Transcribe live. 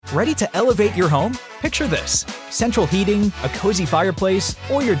Ready to elevate your home? Picture this: central heating, a cozy fireplace,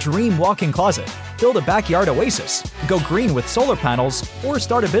 or your dream walk-in closet. Build a backyard oasis, go green with solar panels, or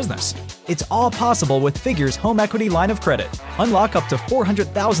start a business. It's all possible with Figure's home equity line of credit. Unlock up to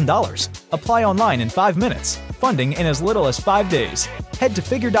 $400,000. Apply online in 5 minutes. Funding in as little as 5 days. Head to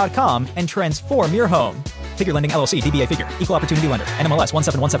Figure.com and transform your home. Figure Lending LLC, DBA Figure, Equal Opportunity Lender, NMLS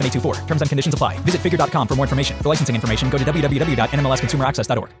 1717824. Terms and conditions apply. Visit Figure.com for more information. For licensing information, go to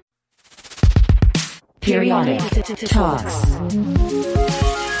www.nmlsconsumeraccess.org. Periodic Talks.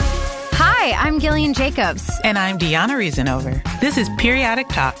 Hi, I'm Gillian Jacobs. And I'm Deanna Reasonover. This is Periodic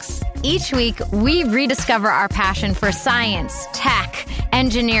Talks. Each week, we rediscover our passion for science, tech,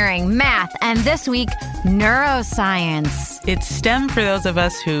 engineering, math, and this week, neuroscience. It's STEM for those of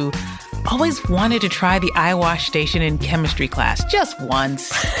us who always wanted to try the eye wash station in chemistry class just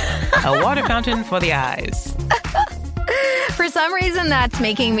once. A water fountain for the eyes. For some reason, that's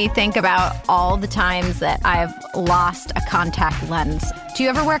making me think about all the times that I've lost a contact lens. Do you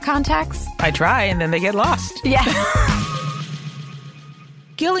ever wear contacts? I try, and then they get lost. Yeah.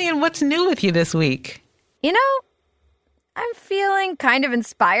 Gillian, what's new with you this week? You know, I'm feeling kind of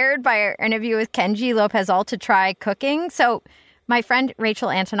inspired by our interview with Kenji Lopez-Alt to try cooking. So my friend Rachel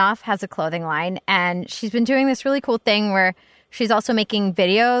Antonoff has a clothing line, and she's been doing this really cool thing where she's also making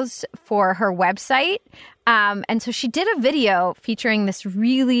videos for her website. And so she did a video featuring this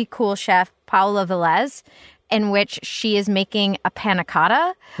really cool chef, Paula Velez, in which she is making a panna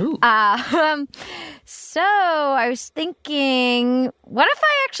cotta. So I was thinking, what if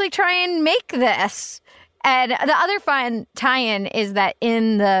I actually try and make this? And the other fun tie-in is that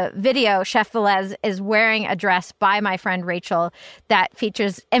in the video, Chef Velez is wearing a dress by my friend Rachel that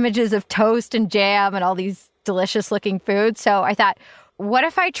features images of toast and jam and all these delicious-looking foods. So I thought, what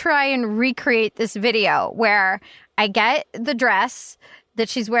if I try and recreate this video where I get the dress that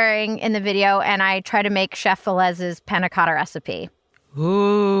she's wearing in the video and I try to make Chef Velez's panna cotta recipe?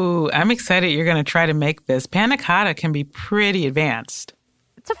 Ooh, I'm excited you're going to try to make this. Panna cotta can be pretty advanced.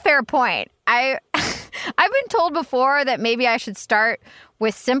 It's a fair point. I've been told before that maybe I should start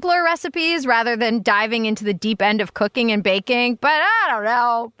with simpler recipes rather than diving into the deep end of cooking and baking, but I don't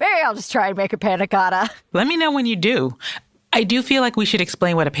know. Maybe I'll just try and make a panna cotta. Let me know when you do. I do feel like we should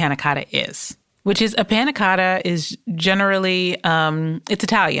explain what a panna cotta is, which is a panna cotta is generally, it's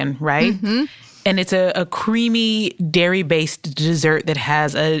Italian, right? Mm-hmm. And it's a creamy dairy-based dessert that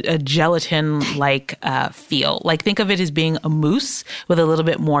has a gelatin-like feel. Like, think of it as being a mousse with a little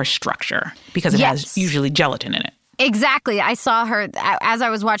bit more structure because it has usually gelatin in it. Exactly. I saw her, as I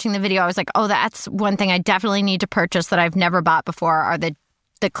was watching the video, I was like, oh, that's one thing I definitely need to purchase that I've never bought before are the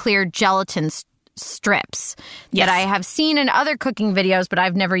clear gelatin strips that I have seen in other cooking videos, but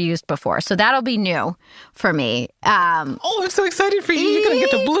I've never used before. So that'll be new for me. I'm so excited for you. You're going to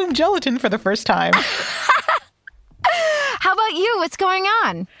get to bloom gelatin for the first time. How about you? What's going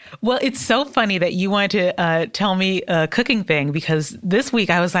on? Well, it's so funny that you wanted to tell me a cooking thing because this week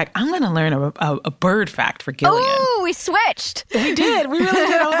I was like, I'm going to learn a bird fact for Gillian. Oh, we switched. We did. We really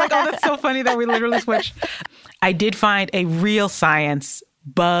did. I was like, oh, that's so funny that we literally switched. I did find a real science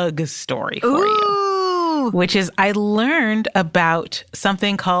bug story for you, which is I learned about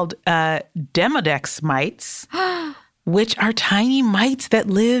something called Demodex mites, which are tiny mites that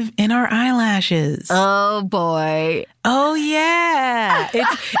live in our eyelashes. Oh, boy. Oh, yeah.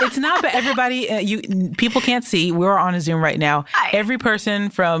 It's not, but everybody, people can't see. We're on a Zoom right now. Every person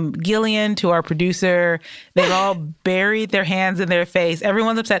from Gillian to our producer, they've all buried their hands in their face.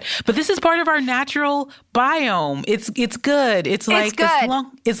 Everyone's upset. But this is part of our natural biome. It's good. It's like, good.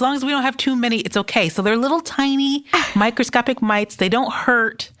 As long as we don't have too many, it's okay. So they're little tiny microscopic mites. They don't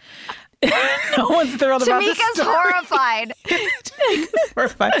hurt. No one's thrilled about this story. Horrified. Tamika's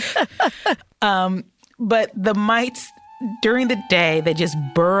horrified. But the mites, during the day, they just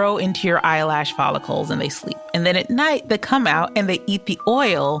burrow into your eyelash follicles and they sleep. And then at night, they come out and they eat the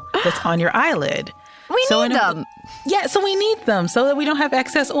oil that's on your eyelid. We need them. Yeah, so we need them so that we don't have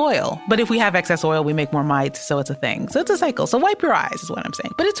excess oil. But if we have excess oil, we make more mites, so it's a thing. So it's a cycle. So wipe your eyes is what I'm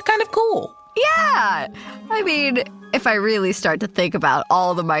saying. But it's kind of cool. Yeah. I mean, if I really start to think about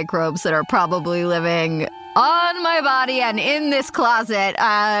all the microbes that are probably living on my body and in this closet,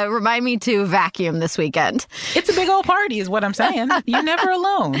 remind me to vacuum this weekend. It's a big old party is what I'm saying. You're never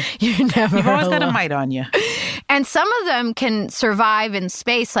alone. You've always got a mite on you. And some of them can survive in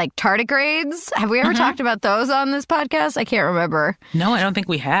space, like tardigrades. Have we ever talked about those on this podcast? I can't remember. No, I don't think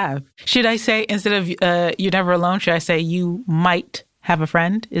we have. Should I say, instead of you're never alone, should I say you might have a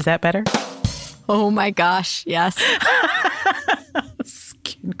friend? Is that better? Oh my gosh, yes.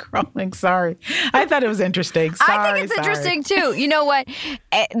 crawling. Sorry. I thought it was interesting. Sorry, I think it's interesting too. You know what?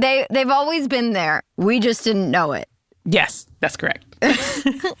 They've always been there. We just didn't know it. Yes, that's correct.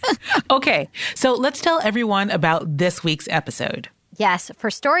 Okay, so let's tell everyone about this week's episode. Yes, for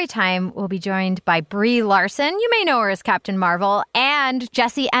story time, we'll be joined by Brie Larson. You may know her as Captain Marvel, and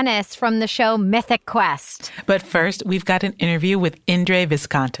Jessie Ennis from the show Mythic Quest. But first, we've got an interview with Indre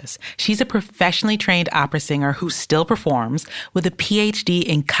Viskontas. She's a professionally trained opera singer who still performs with a PhD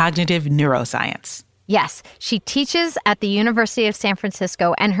in cognitive neuroscience. Yes, she teaches at the University of San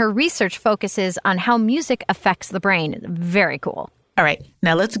Francisco, and her research focuses on how music affects the brain. Very cool. All right,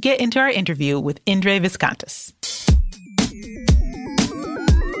 now let's get into our interview with Indre Viskontas.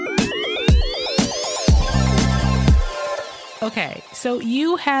 Okay, so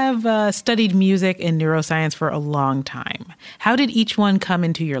you have studied music and neuroscience for a long time. How did each one come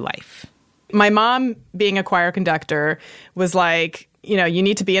into your life? My mom, being a choir conductor, was like, you know, you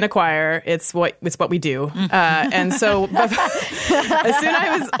need to be in a choir. It's what we do. And so as soon as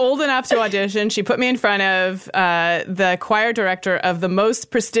I was old enough to audition, she put me in front of the choir director of the most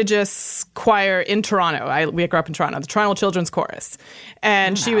prestigious choir in Toronto. We grew up in Toronto, the Toronto Children's Chorus.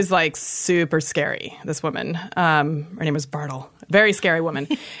 And she was like super scary, this woman. Her name was Bartle. Very scary woman.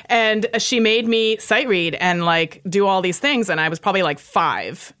 And she made me sight read and like do all these things. And I was probably like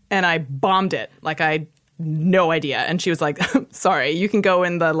 5 and I bombed it. Like I no idea. And she was like, sorry, you can go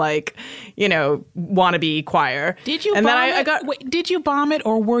in the like, you know, wannabe choir. Did you and bomb then it? Wait, did you bomb it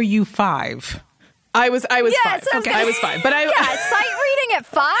or were you 5? I was 5. Okay. I was 5. But sight reading at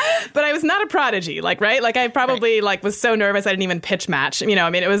 5? But I was not a prodigy, like, right? Like I probably like was so nervous I didn't even pitch match. You know, I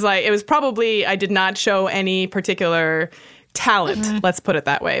mean, it was probably I did not show any particular talent, let's put it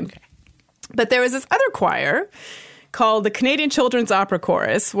that way. Okay. But there was this other choir called the Canadian Children's Opera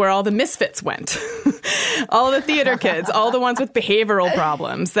Chorus, where all the misfits went. All the theater kids, all the ones with behavioral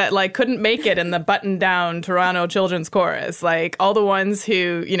problems that like couldn't make it in the button-down Toronto Children's Chorus. Like all the ones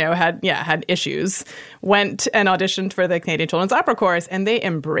who, you know, had issues went and auditioned for the Canadian Children's Opera Chorus, and they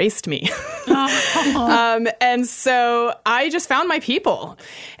embraced me. And so I just found my people.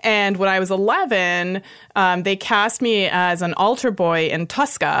 And when I was 11, they cast me as an altar boy in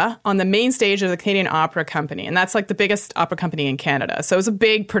Tosca on the main stage of the Canadian Opera Company. And that's like the biggest opera company in Canada. So it was a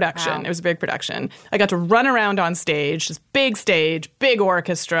big production. Wow. It was a big production. I got to run around on stage, this big stage, big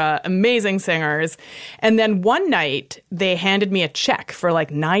orchestra, amazing singers. And then one night they handed me a check for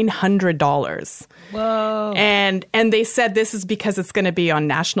like $900. Whoa. And they said this is because it's going to be on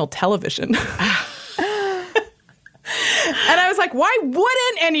national television. And I was like, why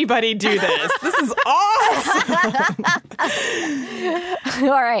wouldn't anybody do this? This is awesome.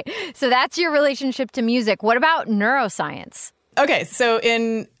 All right. So that's your relationship to music. What about neuroscience? Okay. So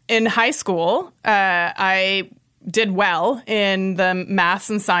in high school, I did well in the maths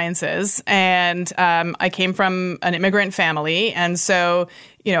and sciences. And I came from an immigrant family. And so,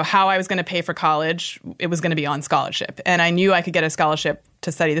 you know, how I was going to pay for college, it was going to be on scholarship. And I knew I could get a scholarship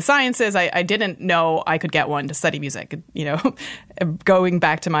to study the sciences. I didn't know I could get one to study music. You know, going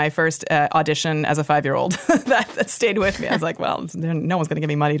back to my first audition as a 5-year-old, that stayed with me. I was like, well, no one's going to give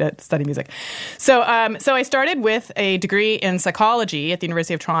me money to study music. So I started with a degree in psychology at the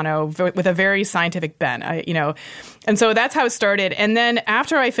University of Toronto with a very scientific bent, and so that's how it started. And then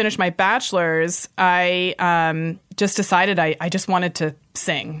after I finished my bachelor's, I just decided I just wanted to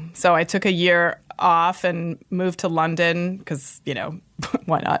sing. So I took a year off and moved to London because, you know,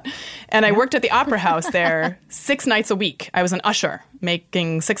 why not? And I worked at the Opera House there 6 nights a week. I was an usher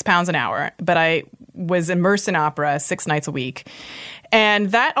making £6 an hour, but I was immersed in opera 6 nights a week.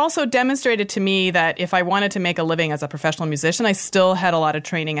 And that also demonstrated to me that if I wanted to make a living as a professional musician, I still had a lot of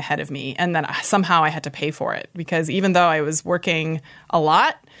training ahead of me. And then somehow I had to pay for it because even though I was working a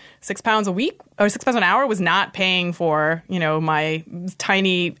lot, £6 a week or £6 an hour was not paying for, you know, my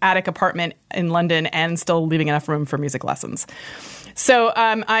tiny attic apartment in London and still leaving enough room for music lessons. So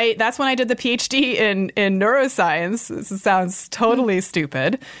that's when I did the PhD in neuroscience. This sounds totally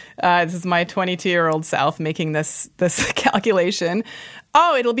stupid. This is my 22-year-old self making this calculation.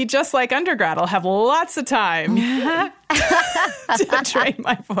 Oh, it'll be just like undergrad. I'll have lots of time to train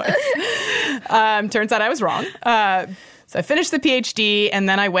my voice. Turns out I was wrong. So I finished the PhD, and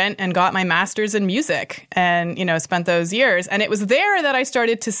then I went and got my master's in music and, you know, spent those years. And it was there that I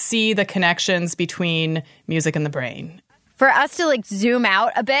started to see the connections between music and the brain. For us to like zoom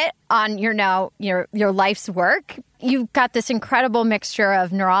out a bit on your life's work, you've got this incredible mixture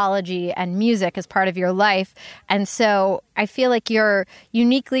of neurology and music as part of your life. And so I feel like you're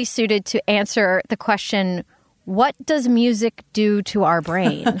uniquely suited to answer the question, what does music do to our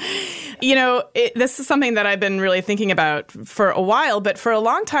brain? This is something that I've been really thinking about for a while, but for a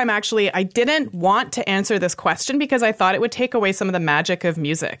long time, actually, I didn't want to answer this question because I thought it would take away some of the magic of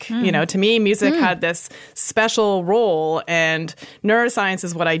music. To me, music had this special role, and neuroscience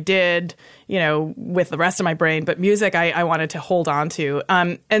is what I did, with the rest of my brain, but music I wanted to hold on to.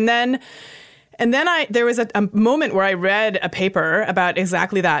 And then there was a moment where I read a paper about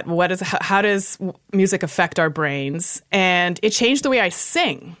exactly that. How does music affect our brains? And it changed the way I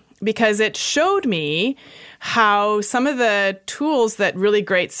sing, because it showed me how some of the tools that really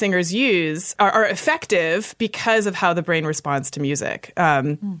great singers use are effective because of how the brain responds to music.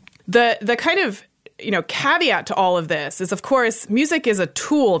 The kind of caveat to all of this is, of course, music is a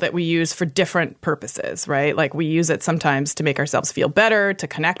tool that we use for different purposes, right? Like we use it sometimes to make ourselves feel better, to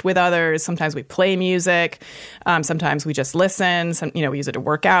connect with others. Sometimes we play music. Sometimes we just listen. We use it to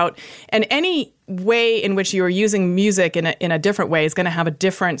work out. And any way in which you are using music in a different way is going to have a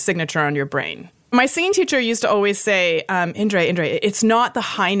different signature on your brain. My singing teacher used to always say, Indre, it's not the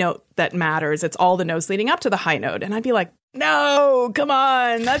high note that matters. It's all the notes leading up to the high note. And I'd be like, no, come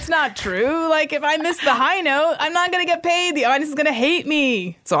on. That's not true. Like, if I miss the high note, I'm not going to get paid. The audience is going to hate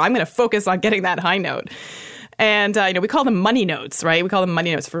me. So I'm going to focus on getting that high note. And, we call them money notes, right? We call them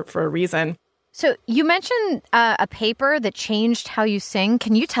money notes for a reason. So you mentioned a paper that changed how you sing.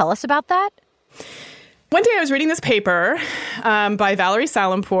 Can you tell us about that? One day I was reading this paper by Valerie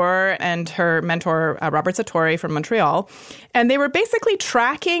Salimpour and her mentor, Robert Satori from Montreal. And they were basically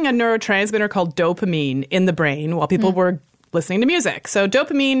tracking a neurotransmitter called dopamine in the brain while people were listening to music. So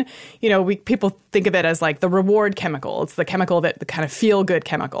dopamine, people think of it as like the reward chemical. It's the chemical the kind of feel-good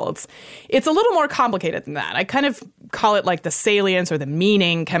chemical. It's a little more complicated than that. I kind of call it like the salience or the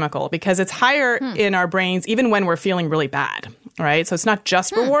meaning chemical because it's higher in our brains even when we're feeling really bad. Right? So it's not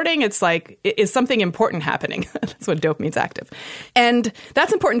just rewarding. It's like, is something important happening? That's when dopamine's active. And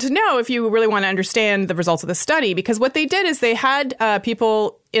that's important to know if you really want to understand the results of the study, because what they did is they had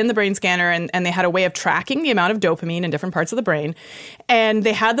people in the brain scanner and they had a way of tracking the amount of dopamine in different parts of the brain. And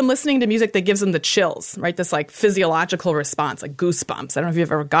they had them listening to music that gives them the chills, right? This like physiological response, like goosebumps. I don't know if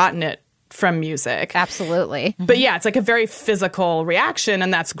you've ever gotten it from music. Absolutely. But yeah, it's like a very physical reaction,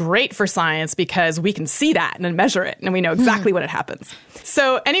 and that's great for science because we can see that and measure it, and we know exactly when it happens.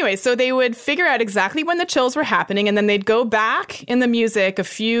 So anyway, so they would figure out exactly when the chills were happening, and then they'd go back in the music a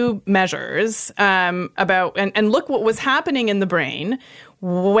few measures about and look what was happening in the brain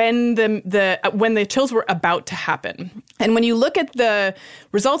when the chills were about to happen. And when you look at the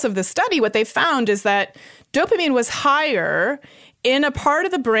results of the study, what they found is that dopamine was higher in a part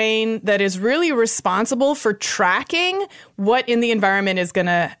of the brain that is really responsible for tracking what in the environment is going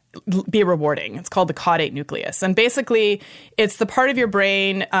to be rewarding. It's called the caudate nucleus. And basically, it's the part of your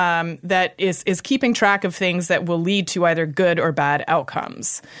brain that is keeping track of things that will lead to either good or bad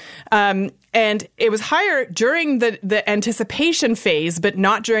outcomes. And it was higher during the anticipation phase, but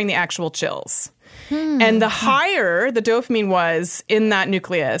not during the actual chills. And the higher the dopamine was in that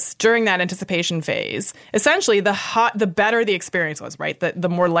nucleus during that anticipation phase, essentially the better the experience was, right? The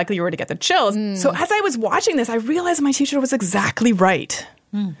more likely you were to get the chills. So as I was watching this, I realized my teacher was exactly right.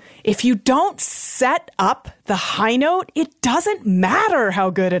 If you don't set up the high note, it doesn't matter how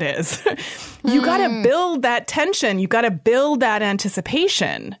good it is. You got to build that tension. You got to build that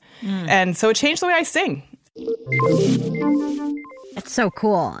anticipation. And so it changed the way I sing. It's so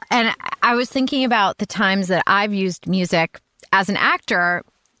cool. And I was thinking about the times that I've used music as an actor,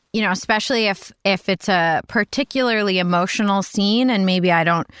 especially if it's a particularly emotional scene and maybe I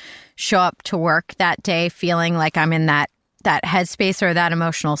don't show up to work that day feeling like I'm in that headspace or that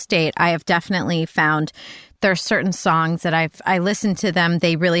emotional state. I have definitely found there's certain songs that I listen to them,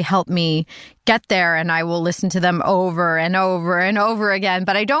 they really help me get there, and I will listen to them over and over and over again.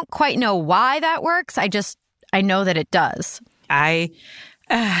 But I don't quite know why that works. I know that it does.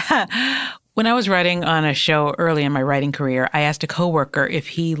 When I was writing on a show early in my writing career, I asked a coworker if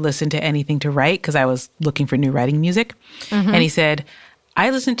he listened to anything to write because I was looking for new writing music. And he said,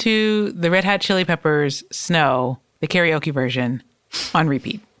 I listen to the Red Hot Chili Peppers' Snow, the karaoke version, on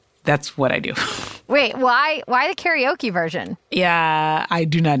repeat. That's what I do. Wait, why the karaoke version? Yeah, I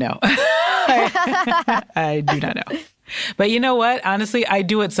do not know. I do not know. But you know what? Honestly, I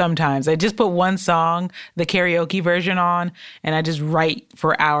do it sometimes. I just put one song, the karaoke version on, and I just write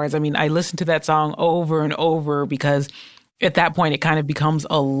for hours. I mean, I listen to that song over and over because at that point it kind of becomes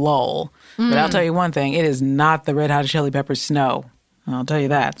a lull. But I'll tell you one thing, it is not the Red Hot Chili Peppers' Snow. I'll tell you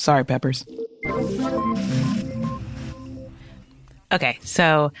that. Sorry, Peppers. Okay,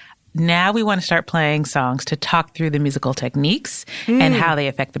 so now we want to start playing songs to talk through the musical techniques and how they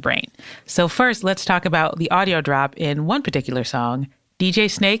affect the brain. So first, let's talk about the audio drop in one particular song,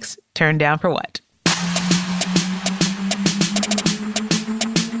 DJ Snake's Turn Down for What?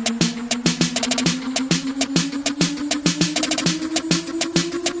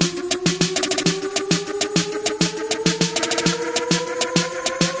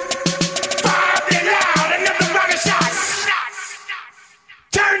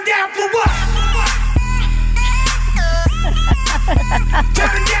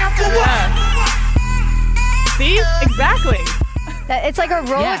 See? Exactly. It's like a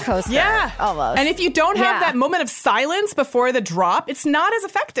roller coaster. Yeah. Almost. And if you don't have that moment of silence before the drop, it's not as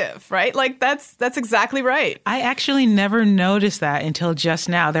effective, right? Like that's exactly right. I actually never noticed that until just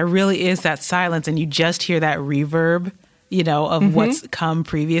now. There really is that silence and you just hear that reverb, of what's come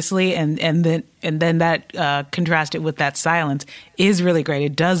previously, and then that contrasted with that silence is really great.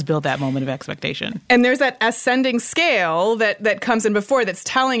 It does build that moment of expectation. And there's that ascending scale that comes in before that's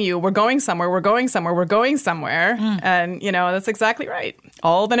telling you we're going somewhere, we're going somewhere, we're going somewhere. And, that's exactly right.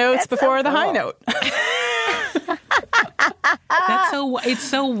 All the notes before the high note. It's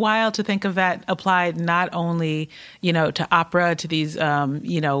so wild to think of that applied not only, to opera, to these,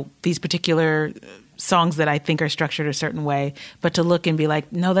 these particular songs that I think are structured a certain way, but to look and be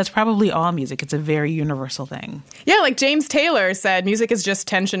like, no, that's probably all music. It's a very universal thing. Yeah, like James Taylor said, music is just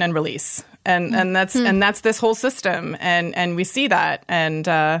tension and release, and that's this whole system, and we see that, and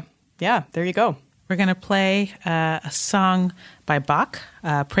there you go. We're gonna play a song by Bach,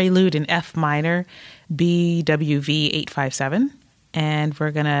 Prelude in F minor, BWV 857, and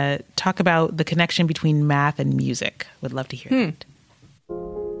we're gonna talk about the connection between math and music. Would love to hear that.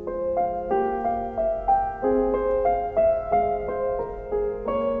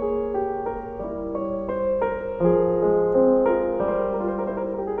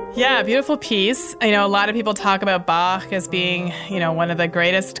 Yeah, beautiful piece. A lot of people talk about Bach as being, one of the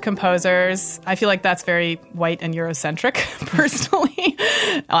greatest composers. I feel like that's very white and Eurocentric, personally.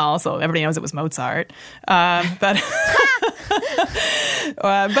 Also, everybody knows it was Mozart. But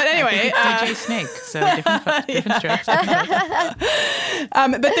anyway. DJ Snake, so different strokes.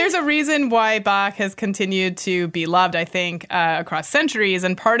 But there's a reason why Bach has continued to be loved, I think, across centuries.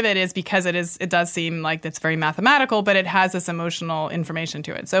 And part of it is because it does seem like it's very mathematical, but it has this emotional information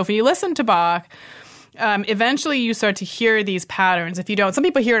to it. So if you listen to Bach, eventually you start to hear these patterns. If you don't, some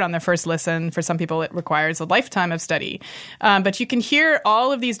people hear it on their first listen. For some people, it requires a lifetime of study. But you can hear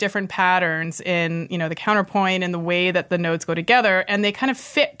all of these different patterns in, the counterpoint and the way that the notes go together, and they kind of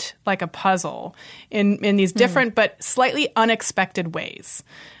fit like a puzzle in these different but slightly unexpected ways.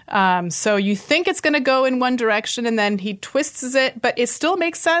 So you think it's going to go in one direction, and then he twists it, but it still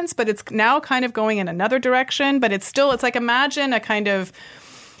makes sense, but it's now kind of going in another direction. But it's like, imagine a kind of,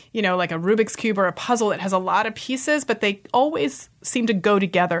 like a Rubik's Cube or a puzzle that has a lot of pieces, but they always seem to go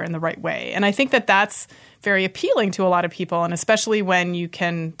together in the right way. And I think that that's very appealing to a lot of people, and especially when you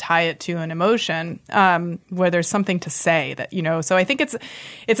can tie it to an emotion where there's something to say that, So I think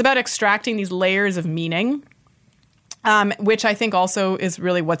it's about extracting these layers of meaning, which I think also is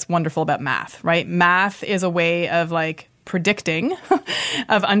really what's wonderful about math, right? Math is a way of predicting,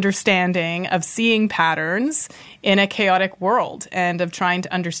 of understanding, of seeing patterns in a chaotic world, and of trying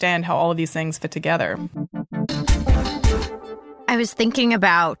to understand how all of these things fit together. I was thinking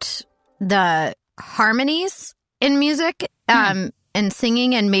about the harmonies in music and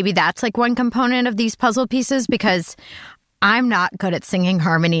singing, and maybe that's one component of these puzzle pieces, because I'm not good at singing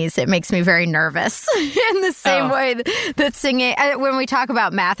harmonies. It makes me very nervous in the same way that singing, when we talk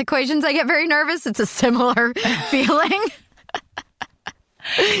about math equations, I get very nervous. It's a similar feeling.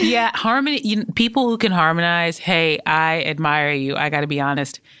 Yeah, harmony. People who can harmonize, hey, I admire you. I got to be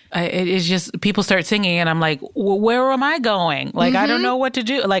honest. It's just people start singing and I'm like, where am I going? I don't know what to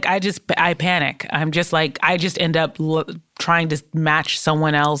do. I panic. I'm just I just end up trying to match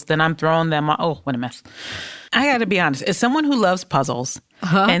someone else. Then I'm throwing them. Oh, what a mess. I got to be honest. As someone who loves puzzles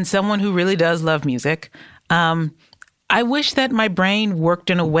and someone who really does love music, I wish that my brain worked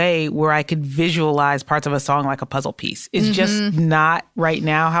in a way where I could visualize parts of a song like a puzzle piece. It's just not right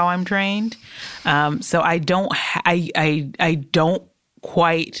now how I'm trained. So I don't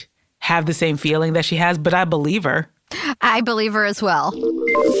quite have the same feeling that she has, but I believe her. I believe her as well.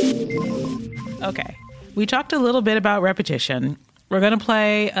 Okay. We talked a little bit about repetition. We're going to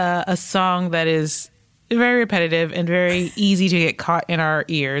play a song that is very repetitive and very easy to get caught in our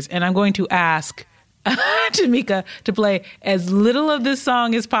ears. And I'm going to ask Tamika to play as little of this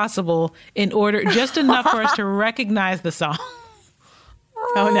song as possible in order, just enough for us to recognize the song.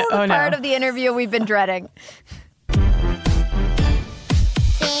 The part of the interview we've been dreading.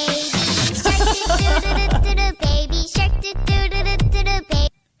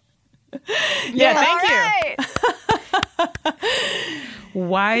 Yeah, thank you.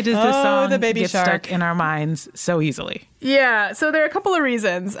 Why does this song the baby get shark stuck in our minds so easily? Yeah, so there are a couple of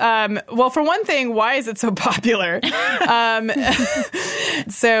reasons. Well, for one thing, why is it so popular?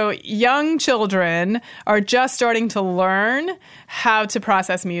 So young children are just starting to learn how to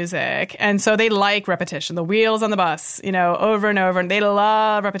process music. And so they like repetition, the wheels on the bus, over and over. And they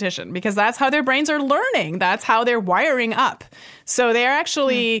love repetition because that's how their brains are learning. That's how they're wiring up. So they're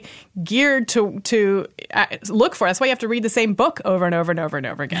actually geared to look for it. That's why you have to read the same book over and over and over and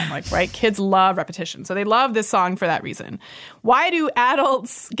over again. Right? Kids love repetition. So they love this song for that reason. Why do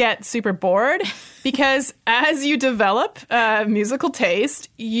adults get super bored? Because as you develop musical taste,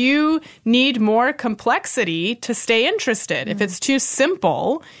 you need more complexity to stay interested. If it's too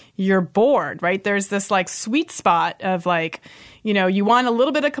simple, you're bored, right? There's this sweet spot of you want a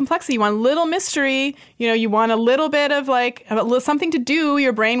little bit of complexity, you want a little mystery, you want a little bit of something to do.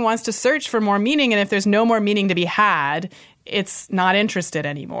 Your brain wants to search for more meaning. And if there's no more meaning to be had, it's not interested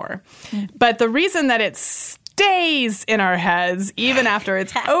anymore. But the reason that it stays in our heads even after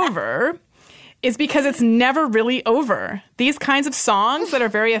it's over is because it's never really over. These kinds of songs that are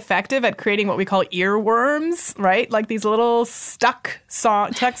very effective at creating what we call earworms, right? Like these little stuck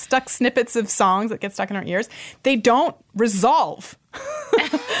snippets of songs that get stuck in our ears, they don't resolve.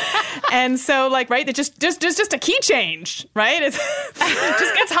 And so right, it's just a key change, right? It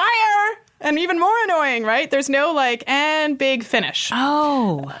just gets higher and even more annoying, right? There's no and big finish.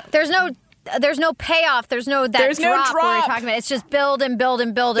 Oh. There's no payoff. There's no drop where you're talking about. It's just build and build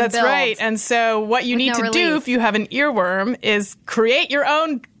and build and build. That's right. And so what you need to do if you have an earworm is create your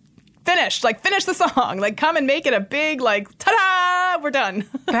own finish. Finish the song. Come and make it a big, ta-da, we're done.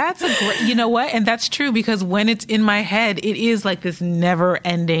 That's a great, you know what? And that's true because when it's in my head, it is this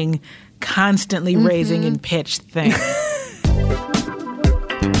never-ending, constantly raising in pitch thing.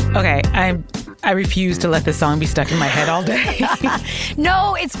 Okay, I refuse to let this song be stuck in my head all day.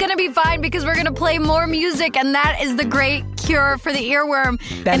 No, it's going to be fine because we're going to play more music, and that is the great cure for the earworm.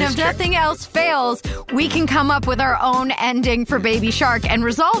 And if nothing else fails, we can come up with our own ending for Baby Shark and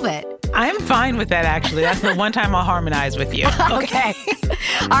resolve it. I'm fine with that, actually. That's the one time I'll harmonize with you. Okay.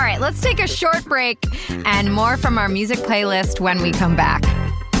 All right, let's take a short break and more from our music playlist when we come back.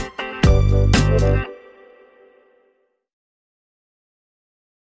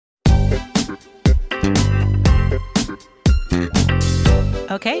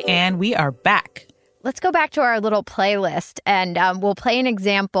 Okay, and we are back. Let's go back to our little playlist, and we'll play an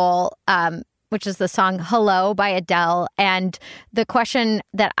example, which is the song Hello by Adele. And the question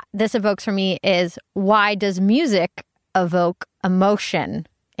that this evokes for me is, why does music evoke emotion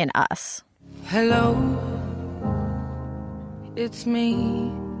in us? Hello, it's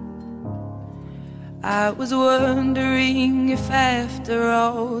me. I was wondering if after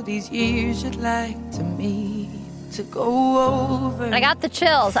all these years you'd like to meet. To go over. I got the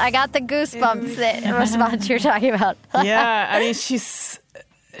chills. I got the goosebumps that response you're talking about. Yeah, I mean, she's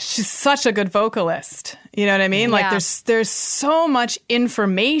such a good vocalist. You know what I mean? Yeah. There's so much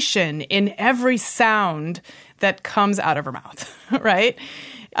information in every sound that comes out of her mouth, right?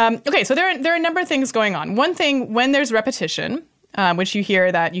 Okay, so there are a number of things going on. One thing, when there's repetition, which you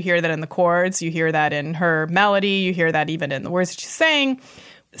hear that in the chords, you hear that in her melody, you hear that even in the words that she's saying.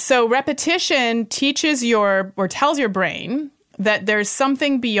 So repetition teaches tells your brain that there's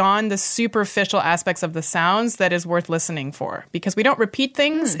something beyond the superficial aspects of the sounds that is worth listening for, because we don't repeat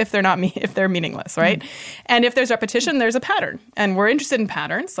things if they're meaningless, right? And if there's repetition, there's a pattern, and we're interested in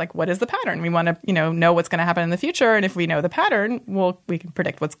patterns. What is the pattern? We want to know what's going to happen in the future, and if we know the pattern, we can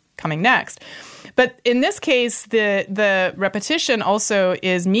predict what's coming next. But in this case, the repetition also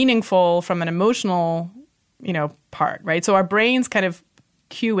is meaningful from an emotional part, right? So our brains kind of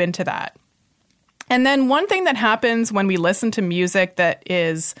cue into that. And then one thing that happens when we listen to music that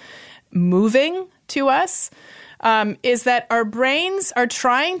is moving to us is that our brains are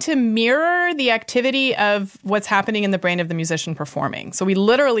trying to mirror the activity of what's happening in the brain of the musician performing. So we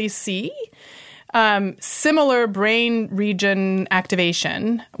literally see similar brain region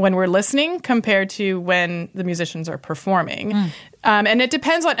activation when we're listening compared to when the musicians are performing. And it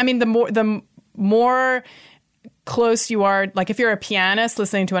depends on, the more close you are, if you're a pianist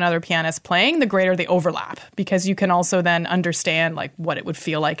listening to another pianist playing, the greater the overlap, because you can also then understand what it would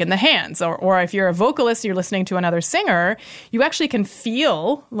feel like in the hands. Or if you're a vocalist, you're listening to another singer, you actually can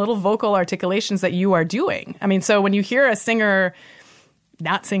feel little vocal articulations that you are doing. So when you hear a singer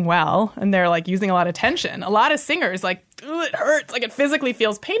not sing well and they're using a lot of tension, a lot of singers it hurts, it physically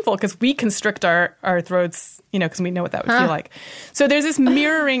feels painful because we constrict our throats, because we know what that would feel like. So there's this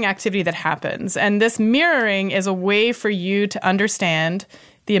mirroring activity that happens, and this mirroring is a way for you to understand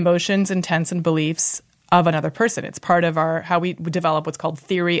the emotions, intents, and beliefs of another person. It's part of how we develop what's called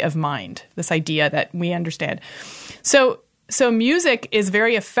theory of mind, this idea that we understand. So music is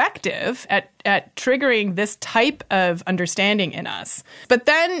very effective at triggering this type of understanding in us. But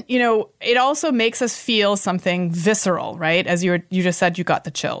then, it also makes us feel something visceral, right? As you just said, you got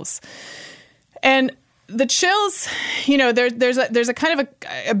the chills. And the chills, there's a kind of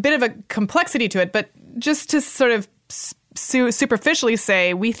a bit of a complexity to it, but just to sort of superficially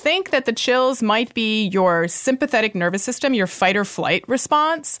say, we think that the chills might be your sympathetic nervous system, your fight or flight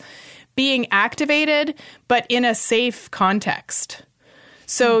response, being activated, but in a safe context.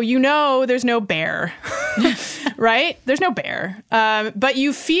 So there's no bear, right? There's no bear. But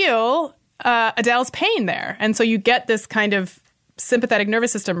you feel Adele's pain there. And so you get this kind of sympathetic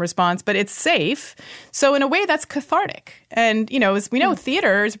nervous system response, but it's safe. So in a way, that's cathartic. And, as we know,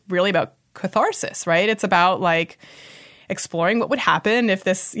 theater is really about catharsis, right? It's about like exploring what would happen if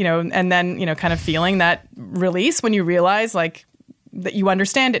this, and then, kind of feeling that release when you realize like that you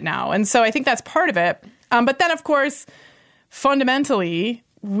understand it now. And so I think that's part of it. But then, of course, fundamentally,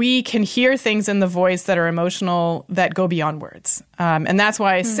 we can hear things in the voice that are emotional that go beyond words. And that's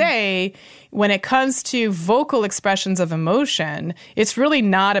why I say when it comes to vocal expressions of emotion, it's really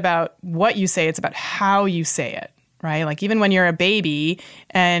not about what you say, it's about how you say it. Right? Like even when you're a baby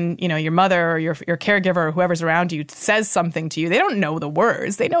and, your mother or your caregiver or whoever's around you says something to you, they don't know the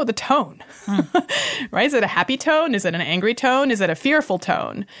words. They know the tone, right? Is it a happy tone? Is it an angry tone? Is it a fearful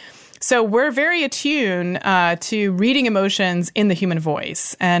tone? So we're very attuned to reading emotions in the human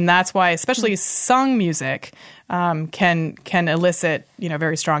voice. And that's why especially sung music can elicit,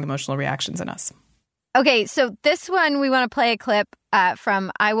 very strong emotional reactions in us. Okay, so this one we want to play a clip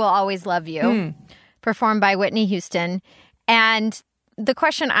from I Will Always Love You. Performed by Whitney Houston. And the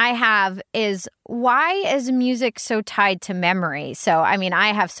question I have is, why is music so tied to memory? So, I mean,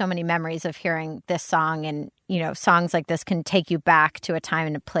 I have so many memories of hearing this song, and, songs like this can take you back to a time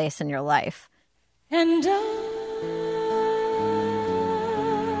and a place in your life. And I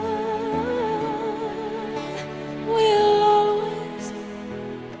will always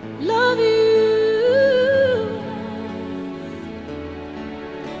love you.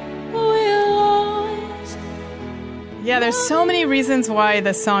 Yeah, there's so many reasons why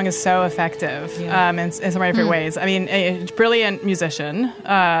this song is so effective in so many different ways. I mean, a brilliant musician.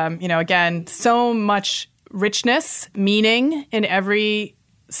 Again, so much richness, meaning in every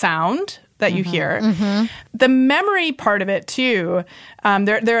sound that you hear. The memory part of it, too,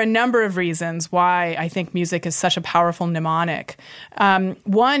 there are a number of reasons why I think music is such a powerful mnemonic.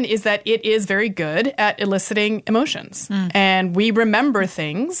 One is that it is very good at eliciting emotions. And we remember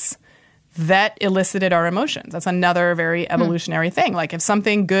things that elicited our emotions. That's another very evolutionary thing. Like if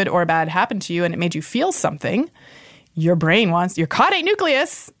something good or bad happened to you and it made you feel something, your brain your caudate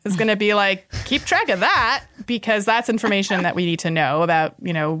nucleus is going to be like, keep track of that, because that's information that we need to know about,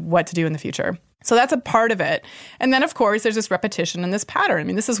 what to do in the future. So that's a part of it. And then, of course, there's this repetition and this pattern. I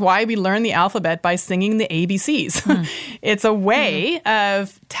mean, this is why we learn the alphabet by singing the ABCs. It's a way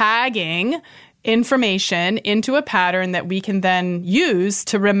of tagging information into a pattern that we can then use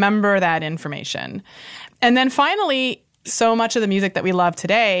to remember that information. And then finally, so much of the music that we love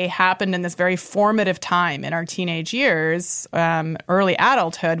today happened in this very formative time in our teenage years, early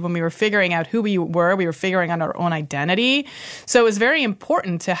adulthood, when we were figuring out who we were figuring out our own identity. So it was very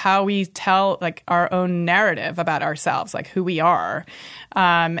important to how we tell like our own narrative about ourselves, like who we are.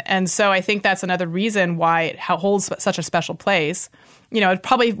 And so I think that's another reason why it holds such a special place. It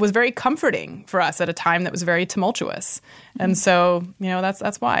probably was very comforting for us at a time that was very tumultuous. And so,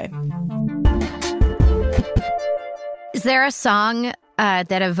 that's why. Is there a song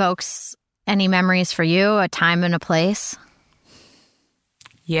that evokes any memories for you, a time and a place?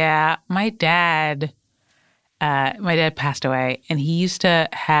 Yeah, my dad passed away, and he used to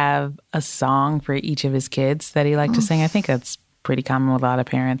have a song for each of his kids that he liked to sing. I think that's pretty common with a lot of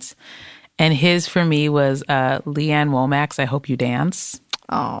parents. And his, for me, was Leanne Womack's I Hope You Dance.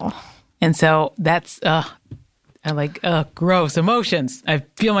 Oh. And so that's, I like, gross emotions. I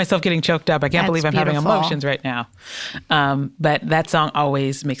feel myself getting choked up. I can't believe I'm having emotions right now. But that song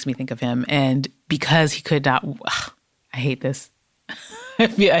always makes me think of him. And because he could not, I hate this. I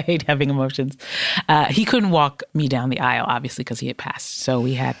hate having emotions. He couldn't walk me down the aisle, obviously, because he had passed. So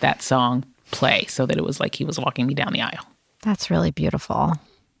we had that song play so that it was like he was walking me down the aisle. That's really beautiful.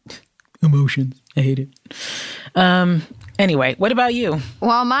 Emotions. I hate it. Anyway, what about you?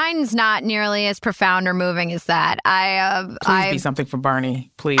 Well, mine's not nearly as profound or moving as that. Please be something for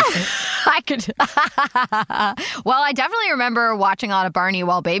Barney, please. I could. Well, I definitely remember watching a lot of Barney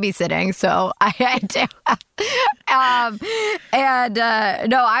while babysitting, so I do.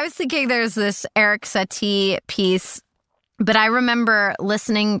 No, I was thinking there's this Eric Satie piece, but I remember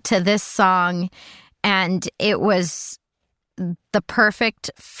listening to this song, and it was the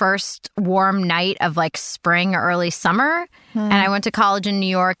perfect first warm night of like spring, early summer. And I went to college in New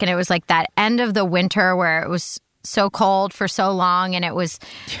York, and it was like that end of the winter where it was so cold for so long. And it was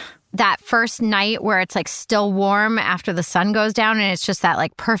that first night where it's like still warm after the sun goes down, and it's just that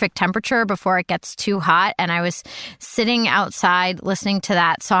like perfect temperature before it gets too hot. And I was sitting outside listening to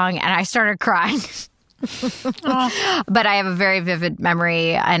that song, and I started crying. But I have a very vivid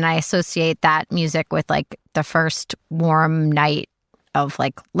memory, and I associate that music with like the first warm night of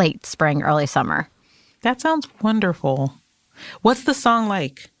like late spring, early summer. That sounds wonderful. What's the song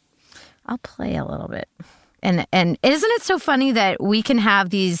like? I'll play a little bit. And isn't it so funny that we can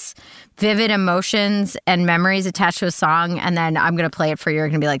have these vivid emotions and memories attached to a song, and then I'm going to play it for you. You're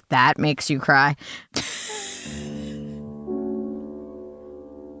going to be like, that makes you cry.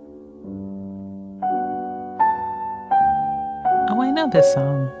 Oh, I know this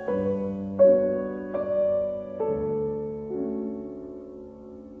song.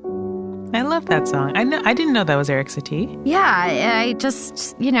 I love that song. I didn't know that was Eric Satie. Yeah, I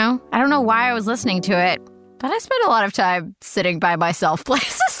just, I don't know why I was listening to it, but I spent a lot of time sitting by myself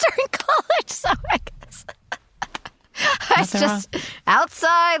places during college, so I guess I was just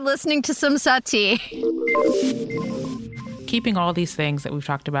outside listening to some Satie. Keeping all these things that we've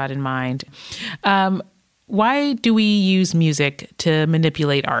talked about in mind, why do we use music to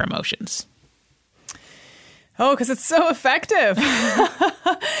manipulate our emotions? Oh, because it's so effective.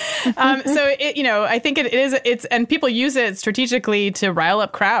 I think it is, and people use it strategically to rile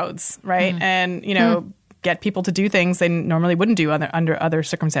up crowds, right? And, get people to do things they normally wouldn't do under other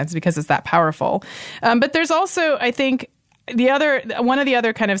circumstances because it's that powerful. But there's also, I think, one of the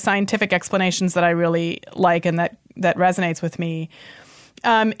other kind of scientific explanations that I really like and that resonates with me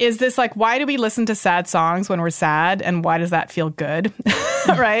is this, like, why do we listen to sad songs when we're sad, and why does that feel good,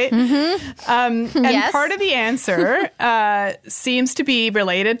 right? And yes. Part of the answer seems to be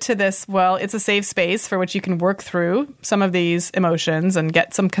related to this, well, it's a safe space for which you can work through some of these emotions and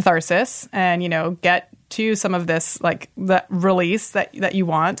get some catharsis and, get to some of this, like, that release that you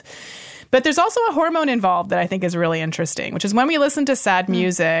want. But there's also a hormone involved that I think is really interesting, which is when we listen to sad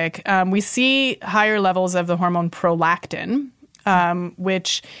music, we see higher levels of the hormone prolactin,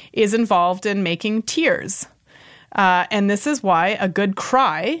 which is involved in making tears. And this is why a good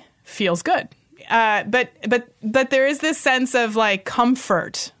cry feels good. But there is this sense of like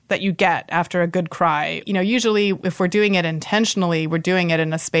comfort that you get after a good cry. Usually if we're doing it intentionally, we're doing it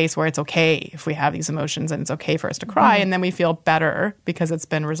in a space where it's okay if we have these emotions and it's okay for us to cry. And then we feel better because it's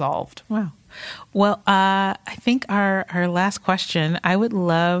been resolved. Wow. Well, I think our last question, I would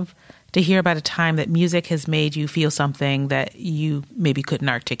love to hear about a time that music has made you feel something that you maybe couldn't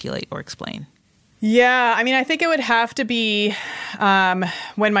articulate or explain. Yeah, I mean, I think it would have to be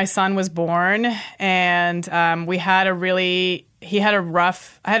when my son was born, and I had a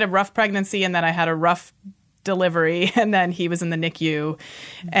rough pregnancy, and then I had a rough delivery, and then he was in the NICU,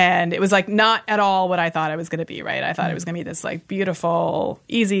 and it was like not at all what I thought it was going to be, right? I thought it was going to be this like beautiful,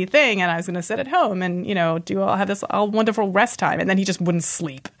 easy thing, and I was going to sit at home and, have this all wonderful rest time, and then he just wouldn't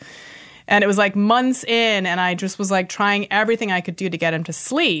sleep. And it was like months in, and I just was like trying everything I could do to get him to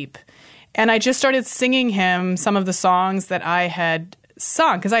sleep. And I just started singing him some of the songs that I had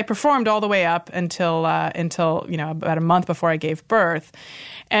sung, because I performed all the way up until about a month before I gave birth.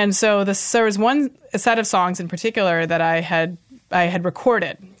 And so there was one set of songs in particular that I had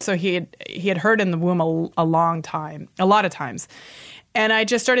recorded. So he had heard in the womb a lot of times. And I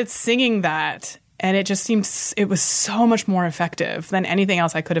just started singing that. And it just seemed it was so much more effective than anything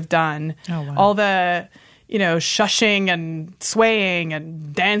else I could have done. Oh, wow. All the, shushing and swaying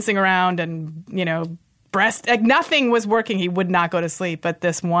and dancing around and, like nothing was working. He would not go to sleep. But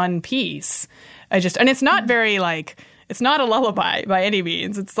this one piece, and it's not very it's not a lullaby by any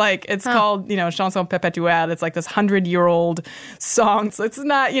means. It's like, it's called, chanson perpétuelle. It's like this 100-year-old song. So it's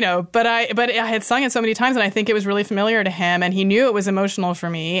not, but I had sung it so many times, and I think it was really familiar to him, and he knew it was emotional for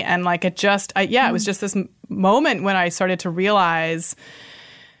me. And like, it was just this moment when I started to realize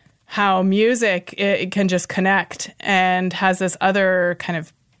how music, it can just connect and has this other kind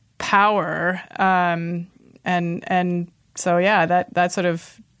of power. And so, yeah, that sort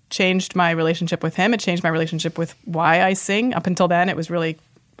of changed my relationship with him. It changed my relationship with why I sing. Up until then, it was really,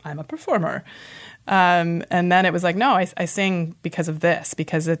 I'm a performer. And then it was like, no, I sing because of this,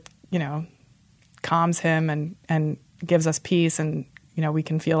 because it, calms him and gives us peace. And, we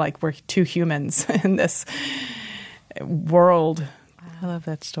can feel like we're two humans in this world. I love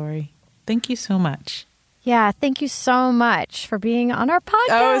that story. Thank you so much. Yeah, thank you so much for being on our podcast.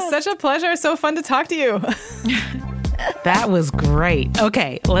 Oh, it was such a pleasure. So fun to talk to you. That was great.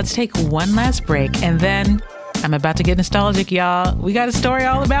 Okay, let's take one last break, and then I'm about to get nostalgic, y'all. We got a story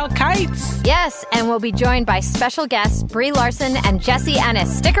all about kites. Yes, and we'll be joined by special guests Brie Larson and Jessie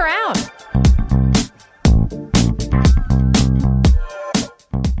Ennis. Stick around.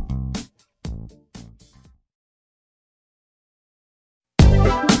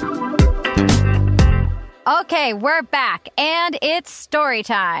 Okay, we're back, and it's story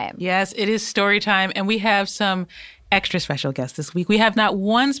time. Yes, it is story time, and we have some extra special guests this week. We have not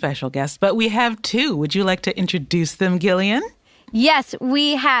one special guest, but we have two. Would you like to introduce them, Gillian? Yes,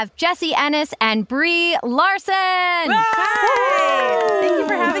 we have Jessie Ennis and Brie Larson. Hi! Thank you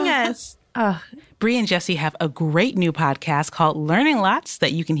for having us. Brie and Jessie have a great new podcast called Learning Lots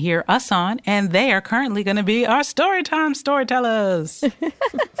that you can hear us on, and they are currently going to be our Storytime storytellers.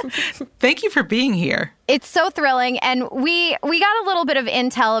 Thank you for being here. It's so thrilling, and we got a little bit of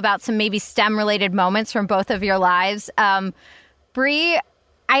intel about some maybe STEM-related moments from both of your lives. Brie,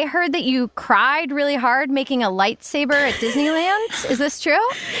 I heard that you cried really hard making a lightsaber at Disneyland. Is this true?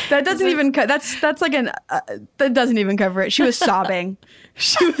 That doesn't even that's like that doesn't even cover it. She was sobbing.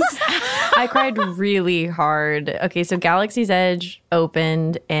 I cried really hard. Okay, so Galaxy's Edge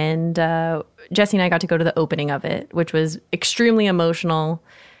opened, and Jessie and I got to go to the opening of it, which was extremely emotional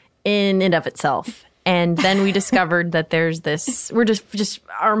in and of itself. And then we discovered that there's this, we're just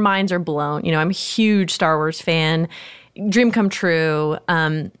our minds are blown. I'm a huge Star Wars fan, dream come true.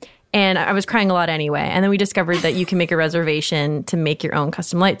 And I was crying a lot anyway. And then we discovered that you can make a reservation to make your own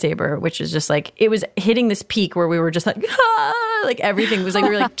custom lightsaber, which is just like, it was hitting this peak where we were just like, like everything was like,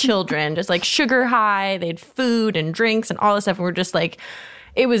 we were like children, just like sugar high. They had food and drinks and all this stuff. And we're just like,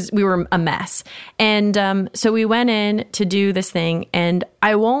 we were a mess. And so we went in to do this thing. And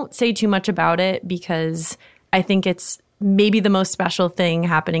I won't say too much about it because I think it's maybe the most special thing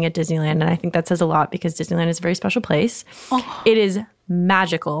happening at Disneyland. And I think that says a lot because Disneyland is a very special place. Oh. It is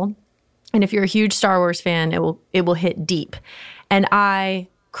magical. And if you're a huge Star Wars fan, it will hit deep. And I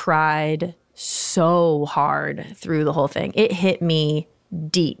cried so hard through the whole thing. It hit me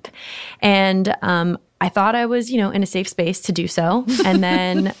deep. And I thought I was, in a safe space to do so. And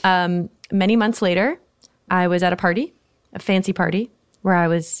then many months later, I was at a fancy party, where I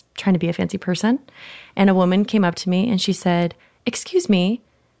was trying to be a fancy person. And a woman came up to me and she said, "Excuse me,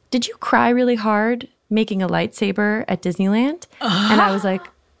 did you cry really hard making a lightsaber at Disneyland?" And I was like,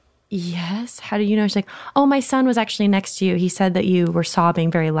 "Yes. How do you know?" She's like, "Oh, my son was actually next to you. He said that you were sobbing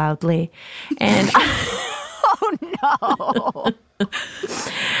very loudly." And oh, no.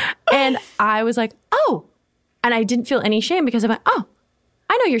 And I was like, "Oh." And I didn't feel any shame because I'm like, "Oh,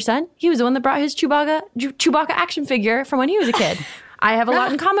 I know your son. He was the one that brought his Chewbacca action figure from when he was a kid. I have a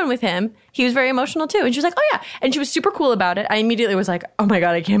lot in common with him. He was very emotional too." And she was like, "Oh yeah." And she was super cool about it. I immediately was like, "Oh my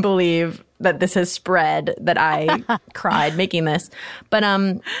God, I can't believe that this has spread, that I cried making this." But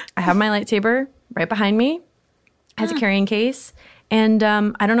I have my lightsaber right behind me. It has a carrying case. And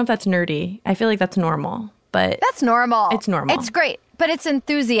I don't know if that's nerdy. I feel like that's normal. But that's normal. It's normal. It's great, but it's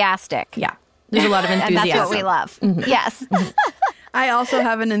enthusiastic. Yeah. There's a lot of enthusiasm. And that's what we love. Mm-hmm. Yes. I also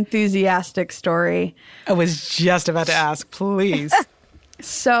have an enthusiastic story. I was just about to ask, please.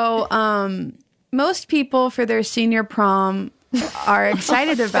 So most people for their senior prom are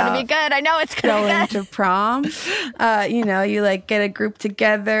excited about. It's going to be good. I know it's going to be going good. to prom. You like get a group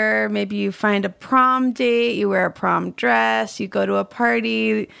together. Maybe you find a prom date. You wear a prom dress. You go to a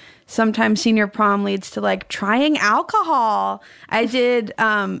party. Sometimes senior prom leads to like trying alcohol. I did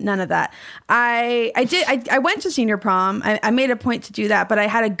none of that. I went to senior prom. I made a point to do that, but I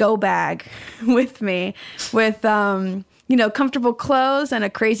had a go bag with me with comfortable clothes and a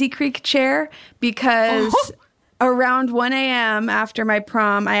Crazy Creek chair because around 1 a.m. after my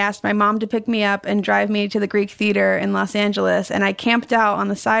prom, I asked my mom to pick me up and drive me to the Greek Theater in Los Angeles, and I camped out on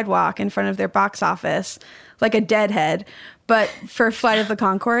the sidewalk in front of their box office like a deadhead, but for Flight of the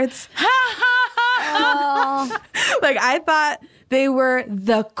Conchords. Like, I thought they were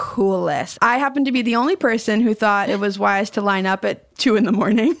the coolest. I happened to be the only person who thought it was wise to line up at 2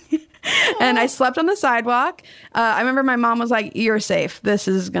 a.m. And I slept on the sidewalk. I remember my mom was like, "You're safe. This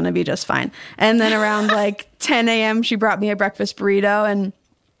is going to be just fine." And then around like 10 a.m., she brought me a breakfast burrito, and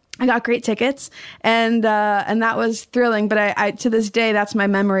I got great tickets. And that was thrilling. But I to this day, that's my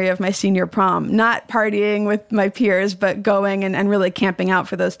memory of my senior prom. Not partying with my peers, but going and really camping out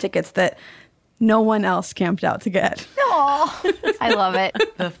for those tickets that no one else camped out to get. Oh, I love it.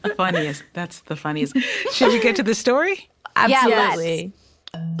 The funniest. That's the funniest. Should we get to the story? Absolutely.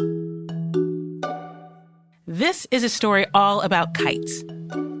 This is a story all about kites.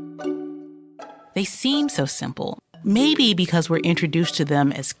 They seem so simple, maybe because we're introduced to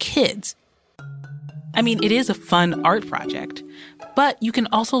them as kids. I mean, it is a fun art project, but you can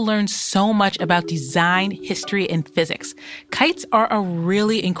also learn so much about design, history, and physics. Kites are a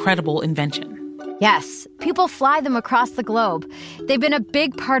really incredible invention. Yes, people fly them across the globe. They've been a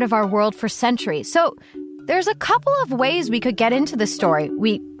big part of our world for centuries. So there's a couple of ways we could get into the story.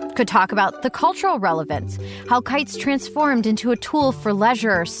 We could talk about the cultural relevance, how kites transformed into a tool for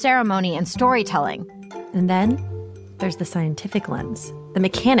leisure, ceremony, and storytelling. And then there's the scientific lens, the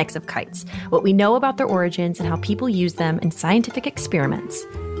mechanics of kites, what we know about their origins and how people use them in scientific experiments,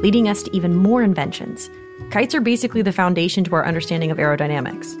 leading us to even more inventions. Kites are basically the foundation to our understanding of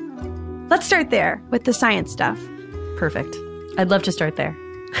aerodynamics. Let's start there with the science stuff. Perfect. I'd love to start there.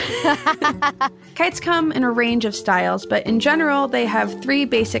 Kites come in a range of styles, but in general, they have 3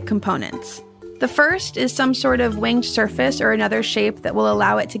 basic components. The first is some sort of winged surface or another shape that will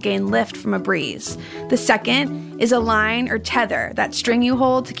allow it to gain lift from a breeze. The second is a line or tether, that string you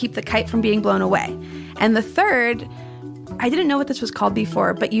hold to keep the kite from being blown away. And the third, I didn't know what this was called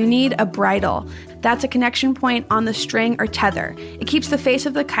before, but you need a bridle. That's a connection point on the string or tether. It keeps the face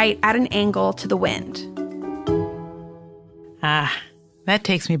of the kite at an angle to the wind. That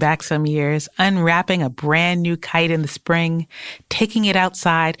takes me back some years, unwrapping a brand new kite in the spring, taking it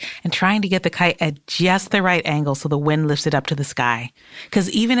outside, and trying to get the kite at just the right angle so the wind lifts it up to the sky. Because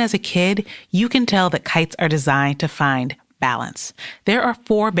even as a kid, you can tell that kites are designed to find balance. There are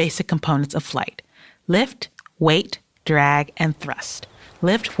 4 basic components of flight: lift, weight, drag, and thrust.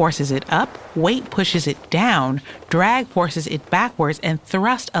 Lift forces it up, weight pushes it down, drag forces it backwards, and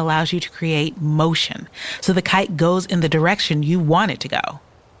thrust allows you to create motion, so the kite goes in the direction you want it to go.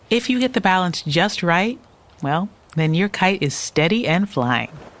 If you get the balance just right, well, then your kite is steady and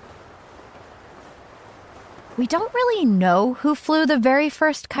flying. We don't really know who flew the very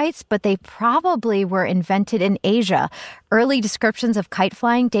first kites, but they probably were invented in Asia. Early descriptions of kite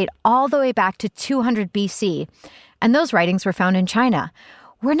flying date all the way back to 200 BC. And those writings were found in China.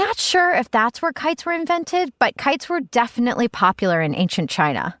 We're not sure if that's where kites were invented, but kites were definitely popular in ancient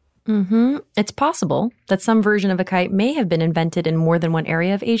China. It's possible that some version of a kite may have been invented in more than one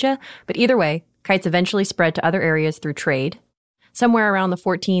area of Asia, but either way, kites eventually spread to other areas through trade. Somewhere around the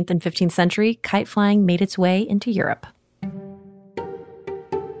 14th and 15th century, kite flying made its way into Europe.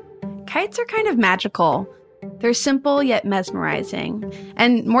 Kites are kind of magical. They're simple yet mesmerizing,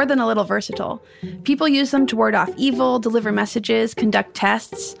 and more than a little versatile. People use them to ward off evil, deliver messages, conduct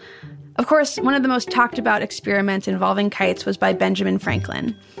tests. Of course, one of the most talked about experiments involving kites was by Benjamin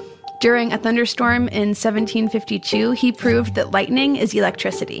Franklin. During a thunderstorm in 1752, he proved that lightning is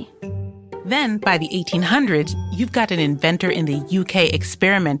electricity. Then, by the 1800s, you've got an inventor in the UK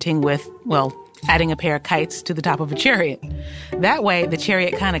experimenting with, well, adding a pair of kites to the top of a chariot. That way, the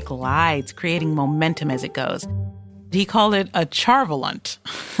chariot kind of glides, creating momentum as it goes. He called it a charvolant.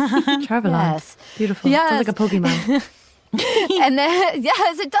 Charvolant. Yes. Beautiful. Yes. Sounds like a Pokemon. And then,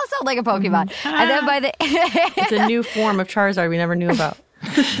 yes, it does sound like a Pokemon. And then by the... It's a new form of Charizard we never knew about.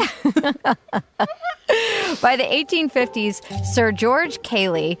 By the 1850s, Sir George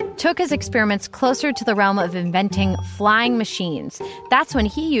Cayley took his experiments closer to the realm of inventing flying machines. That's when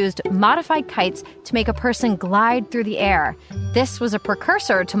he used modified kites to make a person glide through the air. This was a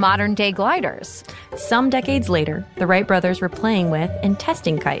precursor to modern-day gliders. Some decades later, the Wright brothers were playing with and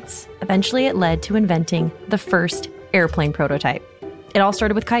testing kites. Eventually, it led to inventing the first airplane prototype. It all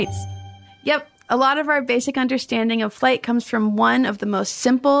started with kites. Yep, a lot of our basic understanding of flight comes from one of the most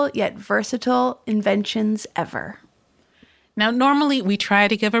simple yet versatile inventions ever. Now, normally we try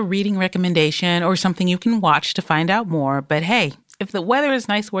to give a reading recommendation or something you can watch to find out more, but hey, if the weather is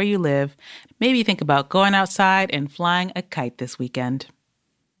nice where you live, maybe think about going outside and flying a kite this weekend.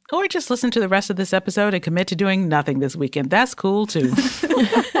 Or just listen to the rest of this episode and commit to doing nothing this weekend. That's cool, too.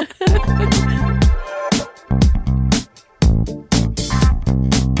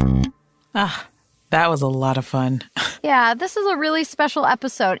 That was a lot of fun. Yeah, this is a really special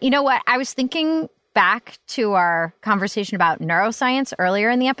episode. You know what? I was thinking back to our conversation about neuroscience earlier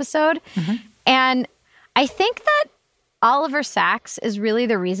in the episode, and I think that Oliver Sacks is really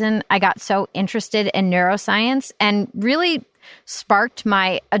the reason I got so interested in neuroscience and really sparked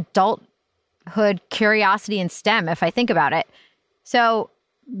my adulthood curiosity in STEM, if I think about it. So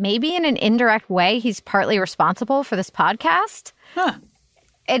maybe in an indirect way, he's partly responsible for this podcast. Huh.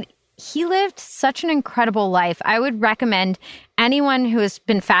 And he lived such an incredible life. I would recommend anyone who has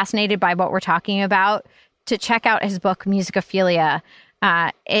been fascinated by what we're talking about to check out his book, Musicophilia.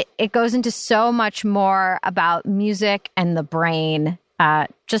 It goes into so much more about music and the brain.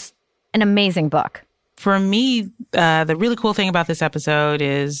 Just an amazing book. For me, the really cool thing about this episode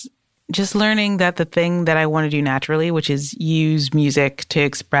is just learning that the thing that I want to do naturally, which is use music to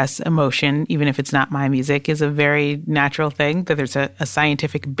express emotion, even if it's not my music, is a very natural thing, that there's a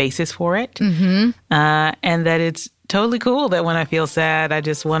scientific basis for it. And that it's totally cool that when I feel sad, I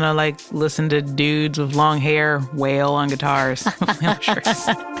just want to like listen to dudes with long hair wail on guitars.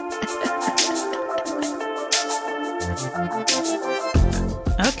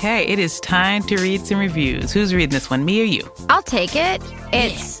 Okay, it is time to read some reviews. Who's reading this one, me or you? I'll take it.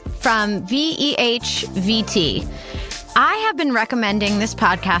 It's from VEHVT. I have been recommending this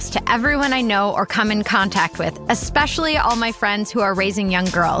podcast to everyone I know or come in contact with, especially all my friends who are raising young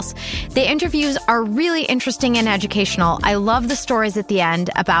girls. The interviews are really interesting and educational. I love the stories at the end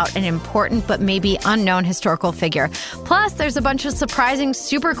about an important but maybe unknown historical figure. Plus, there's a bunch of surprising,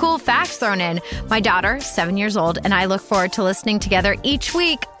 super cool facts thrown in. My daughter, 7 years old, and I look forward to listening together each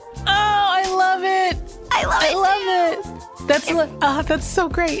week. Oh, I love it. I love it. That's so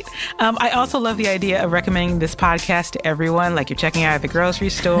great. I also love the idea of recommending this podcast to everyone. Like you're checking out at the grocery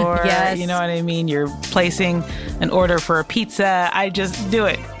store. Yes. You know what I mean? You're placing an order for a pizza. I just do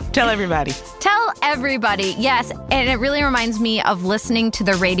it. Tell everybody. Tell everybody, yes. And it really reminds me of listening to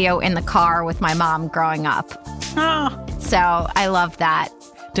the radio in the car with my mom growing up. Oh. So I love that.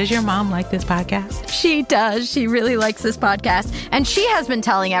 Does your mom like this podcast? She does. She really likes this podcast. And she has been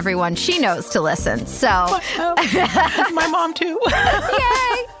telling everyone she knows to listen. So. My mom too.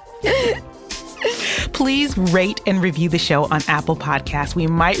 Yay. Please rate and review the show on Apple Podcasts. We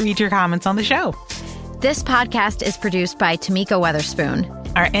might read your comments on the show. This podcast is produced by Tamika Weatherspoon.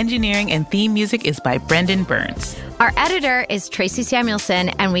 Our engineering and theme music is by Brendan Burns. Our editor is Tracy Samuelson,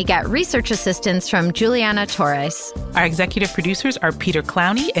 and we get research assistance from Juliana Torres. Our executive producers are Peter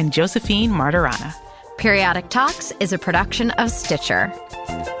Clowney and Josephine Martirana. Periodic Talks is a production of Stitcher.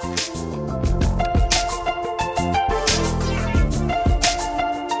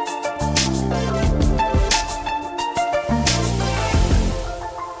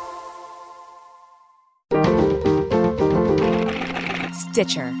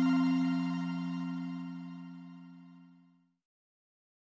 Stitcher.